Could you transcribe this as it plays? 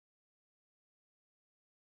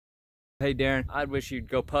Hey Darren, I'd wish you'd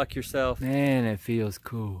go puck yourself. Man, it feels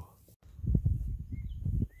cool.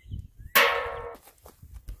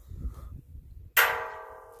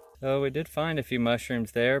 So we did find a few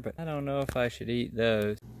mushrooms there, but I don't know if I should eat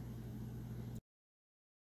those.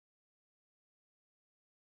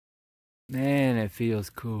 Man, it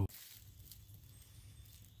feels cool.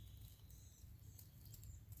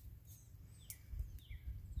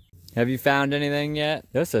 Have you found anything yet?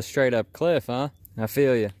 That's a straight up cliff, huh? I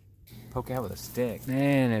feel you. Poke out with a stick.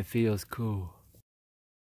 Man, it feels cool.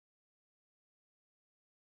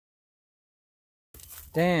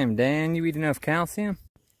 Damn, Dan, you eat enough calcium?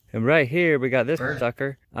 And right here, we got this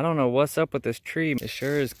sucker. I don't know what's up with this tree. It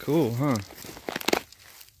sure is cool, huh?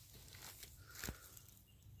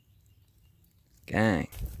 Gang.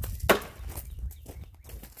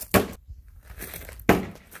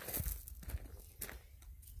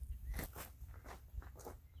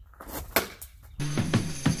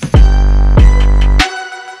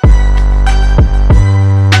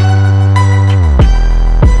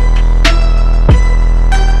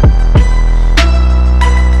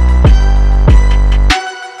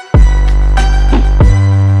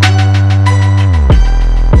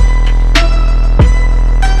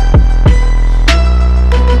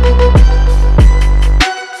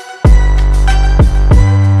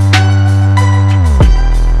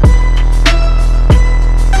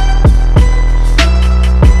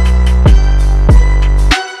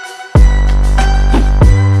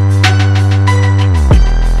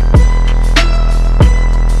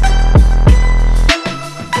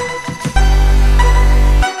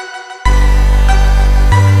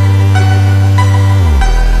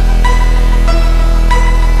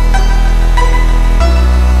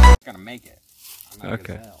 Make it.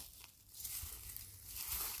 Okay.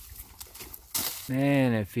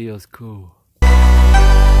 Man, it feels cool.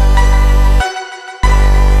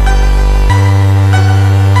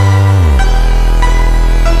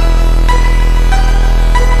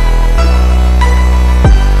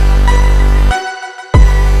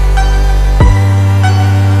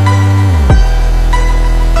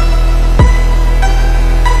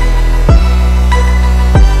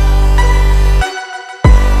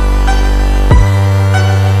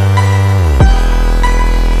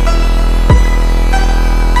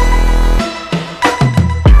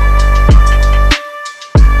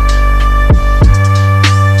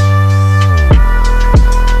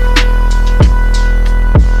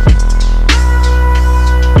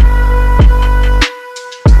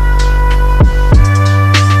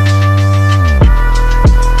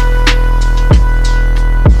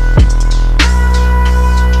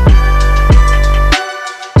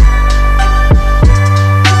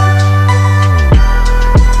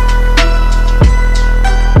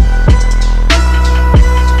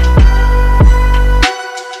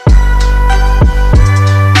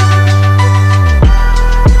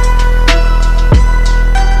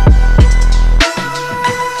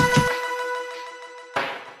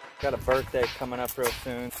 Got a birthday coming up real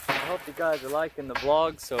soon. I hope you guys are liking the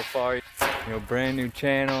vlog so far. You know, brand new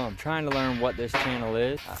channel. I'm trying to learn what this channel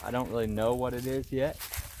is. I don't really know what it is yet.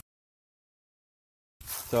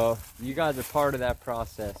 So you guys are part of that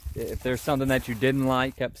process. If there's something that you didn't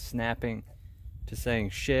like, kept snapping to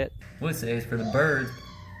saying shit. Would say it's for the birds.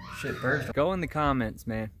 Shit, birds. Go in the comments,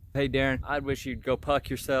 man. Hey Darren, I'd wish you'd go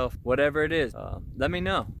puck yourself. Whatever it is, let me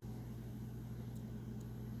know.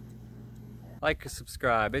 Like and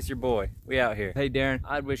subscribe. It's your boy. We out here. Hey Darren,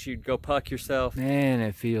 I'd wish you'd go puck yourself. Man,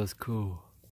 it feels cool.